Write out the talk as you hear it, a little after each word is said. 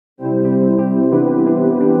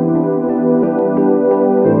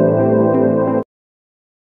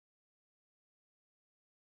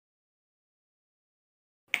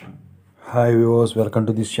Hi viewers, welcome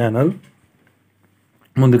to this channel.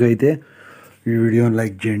 ముందుగా అయితే ఈ వీడియోని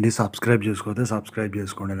లైక్ చేయండి, సబ్స్క్రైబ్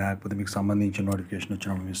చేసుకోండి, లేకపోతే మీకు సంబంధించిన నోటిఫికేషన్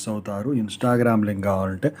వచ్చినప్పుడు మిస్ అవుతారు. ఇన్స్టాగ్రామ్ లింక్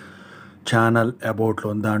కావాలంటే ఛానల్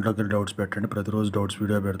అబౌట్లో దాంట్లోకి డౌట్స్ పెట్టండి. ప్రతిరోజు డౌట్స్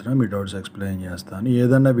వీడియో పెడుతున్నాను, మీ డౌట్స్ ఎక్స్ప్లెయిన్ చేస్తాను.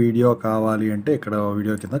 ఏదన్నా వీడియో కావాలి అంటే ఇక్కడ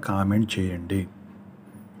వీడియో కింద కామెంట్ చేయండి.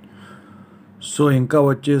 సో ఇంకా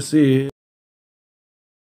వచ్చేసి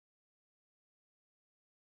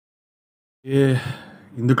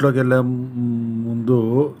ఇందులోకి వెళ్ళే ముందు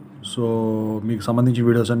మీకు సంబంధించిన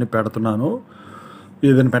వీడియోస్ అన్నీ పెడుతున్నాను.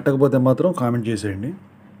 ఏదైనా పెట్టకపోతే మాత్రం కామెంట్ చేసేయండి.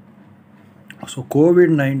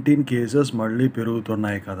 కోవిడ్-19 కేసెస్ మళ్ళీ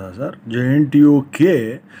పెరుగుతున్నాయి కదా సార్, జేఎన్టీయూకే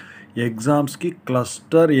ఎగ్జామ్స్కి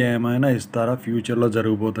క్లస్టర్ ఏమైనా ఇస్తారా? ఫ్యూచర్లో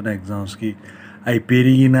జరగబోతున్న ఎగ్జామ్స్కి అవి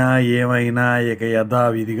పెరిగినా ఏమైనా ఇక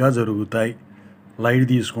యథావిధిగా జరుగుతాయి, లైట్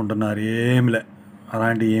తీసుకుంటున్నారు, ఏమిలే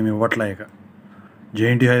అలాంటివి ఏమి ఇవ్వట్లే. ఇక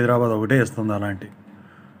జేఎన్టీ హైదరాబాద్ ఒకటే ఇస్తుంది అలాంటి.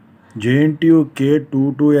 జేఎన్టీయూకే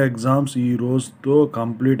 2 ఎగ్జామ్స్ ఈ రోజుతో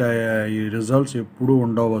కంప్లీట్ అయ్యాయి, రిజల్ట్స్ ఎప్పుడు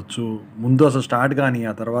ఉండవచ్చు. ముందు అసలు స్టార్ట్ కానీ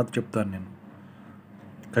ఆ తర్వాత చెప్తాను. నేను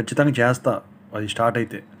ఖచ్చితంగా చేస్తా అది స్టార్ట్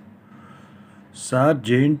అయితే. సార్,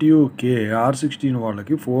 జేఎన్టీయూకే R16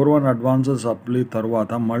 వాళ్ళకి 4-1 అడ్వాన్సర్ సప్లీ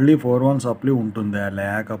తర్వాత మళ్ళీ 4-1 సప్లీ ఉంటుందా,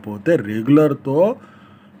 లేకపోతే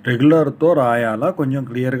రెగ్యులర్తో రాయాలా? కొంచెం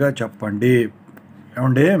క్లియర్గా చెప్పండి.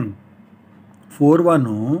 ఏమంటే 4-1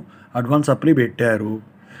 అడ్వాన్స్ సప్లీ పెట్టారు,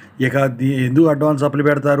 ఇక ఎందుకు అడ్వాన్స్ సప్లీ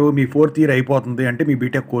పెడతారు? మీ 4th ఇయర్ అయిపోతుంది అంటే మీ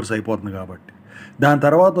బీటెక్ కోర్స్ అయిపోతుంది కాబట్టి. దాని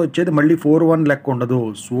తర్వాత వచ్చేది మళ్ళీ 4-1 లెక్క ఉండదు,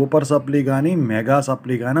 సూపర్ సప్లీ కానీ మెగా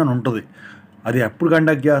సప్లీ కానీ అని ఉంటుంది. అది ఎప్పుడు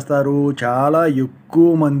కండక్ట్ చేస్తారు? చాలా ఎక్కువ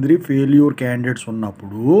మంది ఫెయిల్యూర్ క్యాండిడేట్స్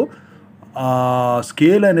ఉన్నప్పుడు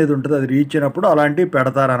స్కేల్ అనేది ఉంటుంది, అది రీచ్ అయినప్పుడు అలాంటివి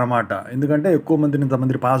పెడతారనమాట. ఎందుకంటే ఎక్కువ మందిని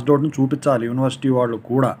ఇంతమంది పాస్డ్ అవుట్ని చూపించాలి. యూనివర్సిటీ వాళ్ళు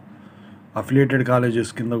కూడా అఫిలియేటెడ్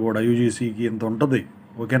కాలేజెస్ కింద కూడా యూజీసీకి ఇంత ఉంటుంది,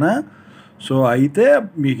 ఓకేనా? సో అయితే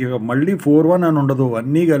మీకు మళ్ళీ 4-1 అని ఉండదు,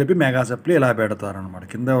 అన్నీ కలిపి మెగా సప్లీ ఇలా పెడతారనమాట.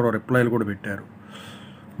 కింద ఎవరో రిప్లైలు కూడా పెట్టారు.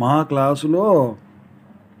 మా క్లాసులో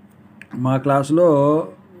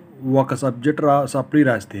ఒక సబ్జెక్ట్ సప్లీ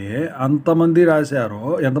రాస్తే ఎంతమంది రాశారో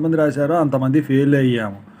అంతమంది ఫెయిల్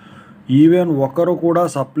అయ్యాము. ఈవెన్ ఒకరు కూడా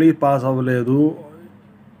సప్లీ పాస్ అవ్వలేదు.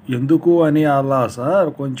 ఎందుకు అని అలా సార్,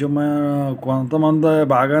 కొంతమంది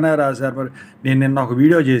బాగానే రాశారు. మరి నేను నిన్న ఒక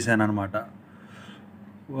వీడియో చేశాను అనమాట,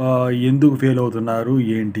 ఎందుకు ఫెయిల్ అవుతున్నారు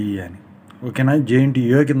ఏంటి అని, ఓకేనా?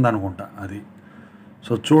 జేఎన్టీయూ కింద అనుకుంటా అది.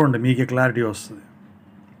 సో చూడండి, మీకే క్లారిటీ వస్తుంది.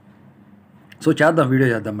 సో వీడియో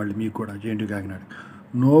చేద్దాం మళ్ళీ మీకు కూడా. జేఎన్టీయూ కాకినాడ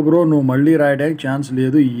నో బ్రో, నువ్వు మళ్ళీ రాయడానికి ఛాన్స్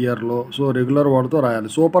లేదు ఈ ఇయర్లో. సో రెగ్యులర్ వాడితో రాయాలి.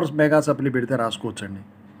 సూపర్ మెగా సప్లీ పెడితే రాసుకోవచ్చండి.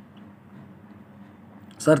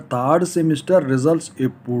 సార్, 3rd సెమిస్టర్ రిజల్ట్స్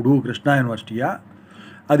ఎప్పుడు? కృష్ణా యూనివర్సిటీయా?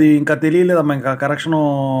 అది ఇంకా తెలియలేదమ్మా, ఇంకా కరెక్షన్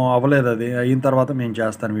అవ్వలేదు. అది అయిన తర్వాత మేము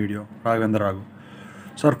చేస్తాను video. Raghavendra Raghu.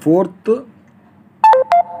 Sir, 4th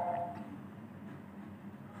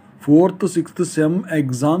 6th sem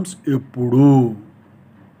exams ఎప్పుడు?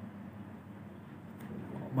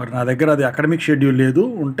 మరి నా దగ్గర అది అకాడమిక్ షెడ్యూల్ లేదు,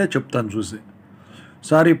 ఉంటే చెప్తాను చూసి.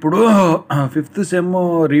 సార్, ఇప్పుడు 5th సెమ్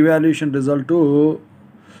రీవాల్యుయేషన్ రిజల్టు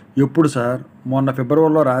ఎప్పుడు సార్? మొన్న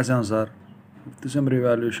ఫిబ్రవరిలో రాశాం sir 5th sem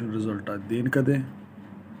revaluation result. అది దేనికదే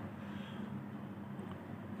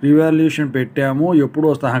రీవాల్యుయేషన్ పెట్టాము, ఎప్పుడు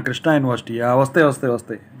వస్తాయి? కృష్ణా యూనివర్సిటీ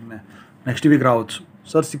వస్తాయి నెక్స్ట్ వీక్ రావచ్చు.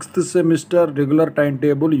 Sir, 6th semester regular time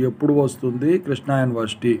table ఎప్పుడు వస్తుంది? కృష్ణా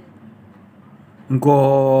యూనివర్సిటీ ఇంకో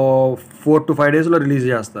 4 to 5 డేస్లో రిలీజ్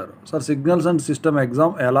చేస్తారు. Sir, signals and system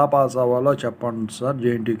exam ఎలా పాస్ అవ్వాలో చెప్పండి సార్.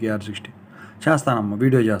 జేఎన్టీయూకి R60 చేస్తానమ్మా,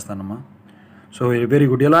 వీడియో చేస్తానమ్మా. So very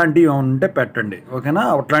good. ఇలాంటివి ఉంటే పెట్టండి, ఓకేనా?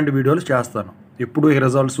 అట్లాంటి వీడియోలు చేస్తాను. ఎప్పుడు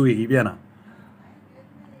రిజల్ట్స్ ఇవేనా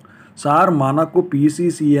సార్? మనకు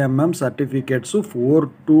PCCMM సర్టిఫికేట్స్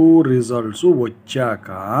 4-2 రిజల్ట్స్ వచ్చాక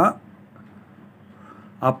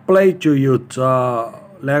అప్లై చేయొచ్చా,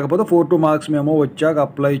 లేకపోతే 4-2 మార్క్స్ మేము వచ్చాక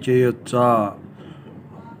అప్లై చేయొచ్చా?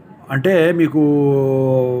 అంటే మీకు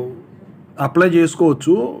అప్లై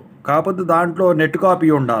చేసుకోవచ్చు, కాకపోతే దాంట్లో నెట్ కాపీ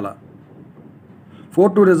ఉండాలా.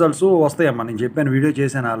 4-2 రిజల్ట్స్ వస్తాయమ్మా, నేను చెప్పాను, వీడియో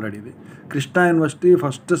చేశాను ఆల్రెడీ. ఇది Krishna university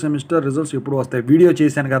 1st semester results ఎప్పుడు వస్తాయి? వీడియో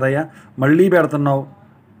చేశాను కదయ్యా, మళ్ళీ పెడుతున్నావు.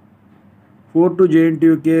 4-2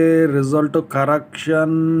 జేఎన్టీయూకే రిజల్ట్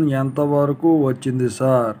కరెక్షన్ ఎంతవరకు వచ్చింది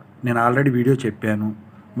సార్? నేను ఆల్రెడీ వీడియో చెప్పాను,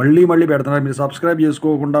 మళ్ళీ పెడుతున్నారు. మీరు సబ్స్క్రైబ్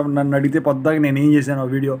చేసుకోకుండా నన్ను అడిగితే పొద్దాక నేను ఏం చేశాను ఆ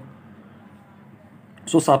వీడియో.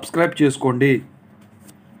 సో సబ్స్క్రైబ్ చేసుకోండి.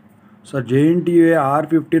 సార్, జేఎన్టీయూ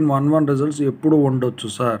R15 1-1 రిజల్ట్స్ ఎప్పుడు ఉండొచ్చు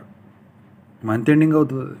సార్? మంత్ ఎండింగ్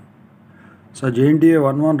అవుతుంది. Sir, JNTU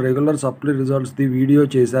 1-1 regular supply రిజల్ట్స్ది video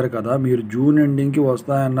చేశారు కదా, మీరు జూన్ ఎండింగ్కి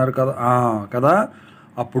వస్తాయన్నారు కదా.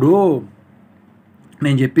 అప్పుడు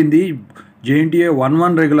నేను చెప్పింది జేఎన్టీయూ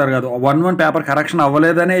 1-1 రెగ్యులర్ కాదు, 1-1 పేపర్ కరెక్షన్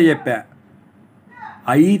అవ్వలేదనే చెప్పా.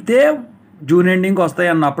 అయితే జూన్ ఎండింగ్కి వస్తాయి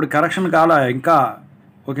అన్న, అప్పుడు కరెక్షన్ కాలా ఇంకా.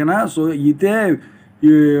 ఓకేనా. సో ఇదే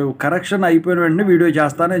ఈ కరెక్షన్ అయిపోయిన వెంటనే వీడియో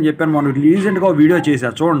చేస్తానని చెప్పాను. మనం రీసెంట్గా ఒక వీడియో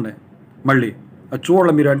చేశారు చూడండి, మళ్ళీ అది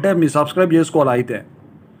చూడాలి మీరు. అంటే మీరు సబ్స్క్రైబ్ చేసుకోవాలి అయితే.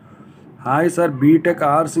 Hi sir, BTech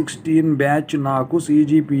R16 batch, నాకు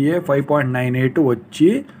CGPA 5.98 వచ్చి,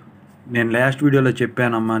 నేను లాస్ట్ వీడియోలో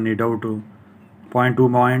చెప్పానమ్మా నీ డౌటు. 0.2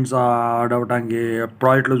 పాయింట్స్ యాడ్ అవ్వడానికి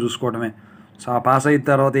ప్రాజెక్ట్లో చూసుకోవడమే. సో పాస్ అయిన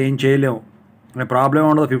తర్వాత ఏం చేయలేము, ప్రాబ్లం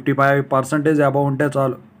ఉండదు. 55% అబవ్ ఉంటే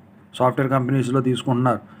చాలు. సాఫ్ట్వేర్ కంపెనీస్లో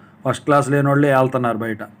తీసుకుంటున్నారు. ఫస్ట్ క్లాస్ లేని వాళ్ళే వెళ్తున్నారు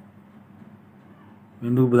బయట.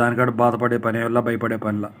 ఎందుకు దానికాడ బాధపడే పని వల్ల, భయపడే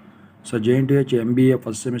పనిలా. So jntuh MBA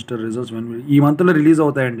first semester results ఈ మంత్లో రిలీజ్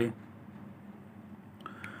అవుతాయండి.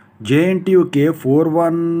 jntuk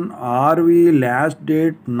 41 RV లాస్ట్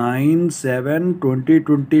డేట్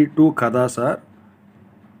 9/7/2022 కదా సార్.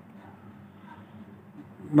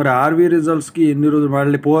 మరి ఆర్వీ రిజల్ట్స్కి ఎన్ని రోజులు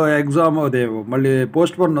మళ్ళీ ఎగ్జామ్ అదే మళ్ళీ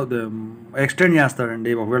పోస్ట్ పోన్ ఎక్స్టెండ్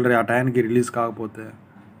చేస్తాడండి ఒకవేళ ఆ టైంకి రిలీజ్ కాకపోతే.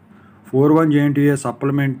 41 jntuh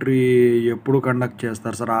సప్లిమెంటరీ ఎప్పుడు కండక్ట్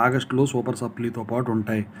చేస్తారు సార్? ఆగస్టులో సూపర్ సప్లీతో పాటు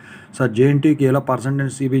ఉంటాయి సార్. jntukలో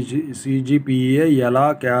పర్సెంటేజ్ CGPA ఎలా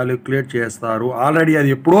క్యాలిక్యులేట్ చేస్తారు? ఆల్రెడీ అది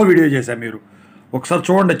ఎప్పుడో వీడియో చేశారు మీరు, ఒకసారి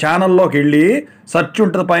చూడండి. ఛానల్లోకి వెళ్ళి సెర్చ్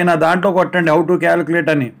ఉంటుంది పైన, దాంట్లో కొట్టండి హౌ టు క్యాలిక్యులేట్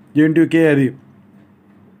అని jntuk. అది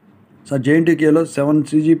సార్ jntukలో 7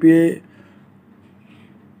 CGPA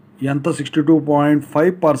ఎంత?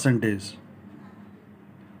 62.5%.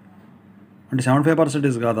 అంటే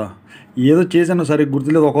 75% కాదా? ఏదో చేశాను సరే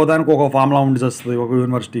గుర్తులేదు. ఒక్కోదానికి ఒక్కో ఫార్ములా ఉండి వస్తుంది ఒక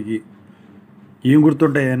యూనివర్సిటీకి. ఏం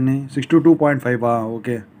గుర్తుంటాయి అన్నీ? 62.5.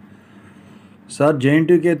 ఓకే సార్,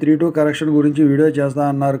 jntuk 3.2 కరెక్షన్ గురించి వీడియో చేస్తా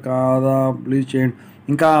అన్నారు కాదా, ప్లీజ్ చేయండి.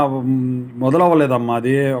 ఇంకా మొదలవ్వలేదమ్మా,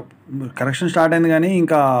 అది కరెక్షన్ స్టార్ట్ అయింది కానీ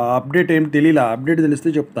ఇంకా అప్డేట్ ఏం తెలియలే. అప్డేట్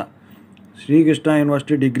తెలిస్తే చెప్తా. Srikrishna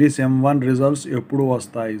university degree sem 1 results ఎప్పుడు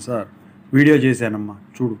వస్తాయి సార్? వీడియో చేశానమ్మా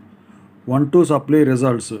చూడు. 1-2 సప్లీ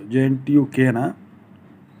రిజల్ట్స్ jntukనా?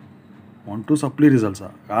 1-2 సప్లీ రిజల్ట్సా?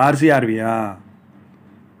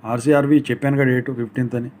 RCRV చెప్పాను కదా డేటు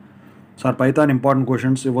 15th అని. Sir Python important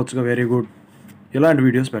questions ఇవ్వచ్చుగా, very good. ఇలాంటి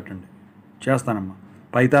వీడియోస్ పెట్టండి, చేస్తానమ్మా.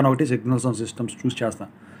 పైథాన్ ఒకటి, సిగ్నల్స్ అండ్ సిస్టమ్స్ చూసి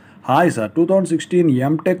చేస్తాను. Hi sir, 2016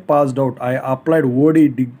 MTech passed out. I applied OD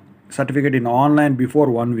certificate in online before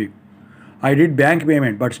 1 week. I did bank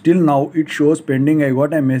payment, but still now it shows pending. I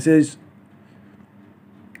got a message,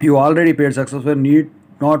 you already paid successfully, need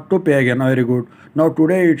not to pay again. Very good. Now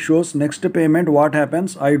today it shows next payment. What happens?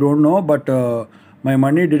 I don't know, but my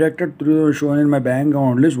money deducted through shown in my bank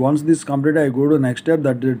account list. Once this completed, I go to next step,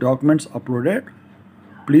 that the documents uploaded.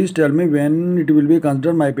 Please tell me when it will be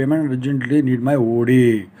considered my payment. Urgently need my OD.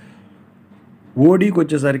 ఓడీకి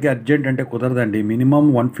వచ్చేసరికి urgent అంటే కుదరదండి. Minimum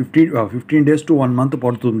 15 days to 1 month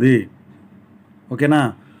పడుతుంది. ఓకేనా.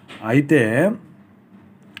 అయితే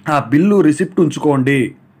ఆ bill receipt ఉంచుకోండి,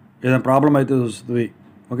 ఏదైనా problem అయితే వస్తుంది.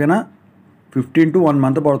 ఓకేనా. 15 to 1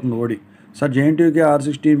 month పడుతుంది ఓడి. Sir jntuk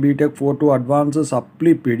R16 BTech 4-2 advance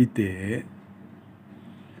supply పెడితే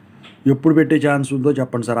ఎప్పుడు పెట్టే ఛాన్స్ ఉందో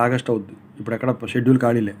చెప్పండి సార్. ఆగస్ట్ అవుద్ది, ఇప్పుడు ఎక్కడ షెడ్యూల్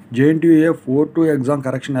ఖాళీలే. jntuh 4-2 ఎగ్జామ్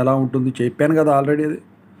కరెక్షన్ ఎలా ఉంటుంది చెప్పాను కదా ఆల్రెడీ, అది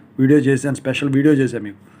వీడియో చేశాను, స్పెషల్ వీడియో చేశాను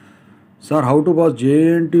మీకు. Sir how to pass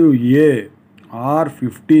jntuh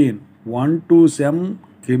R15 1-2 sem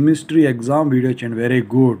chemistry exam video చేయండి. వెరీ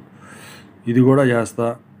గుడ్, ఇది కూడా చేస్తా.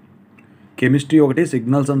 కెమిస్ట్రీ ఒకటి,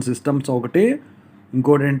 సిగ్నల్స్ అండ్ సిస్టమ్స్ ఒకటి,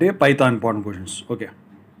 ఇంకోటి ఏంటి Python important questions. Okay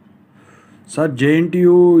sir,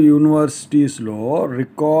 jntuh యూనివర్సిటీస్లో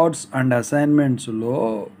records and అసైన్మెంట్స్లో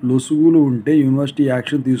లొసుగులు ఉంటే యూనివర్సిటీ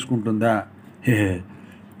యాక్షన్ తీసుకుంటుందా?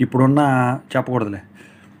 ఇప్పుడున్న చెప్పకూడదులే.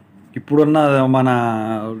 ఇప్పుడున్న మన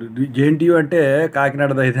jntuh అంటే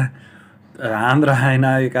కాకినాడది అయితే ఆంధ్ర అయినా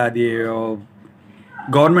ఇక అది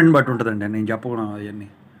గవర్నమెంట్ బట్టి ఉంటుందండి. నేను చెప్పకూడదు అవన్నీ,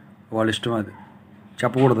 వాళ్ళ ఇష్టం, అది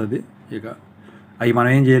చెప్పకూడదు. అది ఇక అవి మనం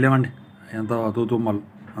ఏం చేయలేమండి, ఎంత తూతుమ్మలు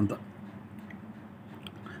అంత.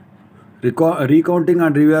 రీకౌంటింగ్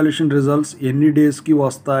అండ్ రివాల్యూషన్ రిజల్ట్స్ ఎన్ని డేస్కి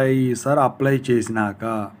వస్తాయి సార్ అప్లై చేసినాక?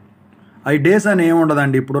 అవి డేస్ అని ఏమి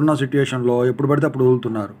ఉండదండి. ఇప్పుడున్న సిచ్యువేషన్లో ఎప్పుడు పడితే అప్పుడు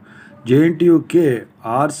వదులుతున్నారు. jntuk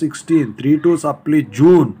R16 3-2 supply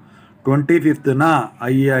June 25th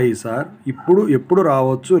అయ్యాయి సార్. ఎప్పుడు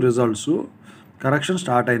రావచ్చు రిజల్ట్స్? కరెక్షన్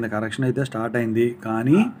స్టార్ట్ అయింది, కరెక్షన్ అయితే స్టార్ట్ అయింది,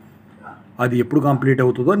 కానీ అది ఎప్పుడు కంప్లీట్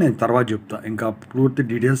అవుతుందో నేను తర్వాత చెప్తా. ఇంకా పూర్తి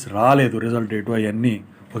డీటెయిల్స్ రాలేదు, రిజల్ట్ డేటు అవన్నీ.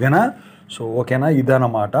 ఓకేనా. సో ఓకేనా,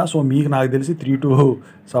 ఇదన్నమాట. సో మీకు నాకు తెలిసి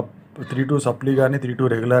 3-2 సప్లీ కానీ 3-2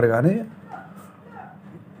 రెగ్యులర్ కానీ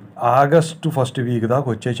ఆగస్టు ఫస్ట్ వీక్ దాకా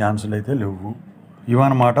వచ్చే ఛాన్సులు అయితే లేవు,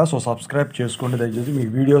 ఇవన్నమాట. సో సబ్స్క్రైబ్ చేసుకోండి దయచేసి. మీ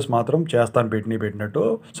వీడియోస్ మాత్రం చేస్తాను, పెట్టినట్టు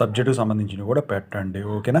సబ్జెక్టుకి సంబంధించినవి కూడా పెట్టండి.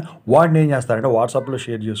 ఓకేనా. వాటిని ఏం చేస్తారంటే వాట్సాప్లో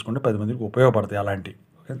షేర్ చేసుకుంటే 10 మందికి ఉపయోగపడతాయి అలాంటివి.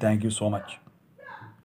 Okay, thank you so much.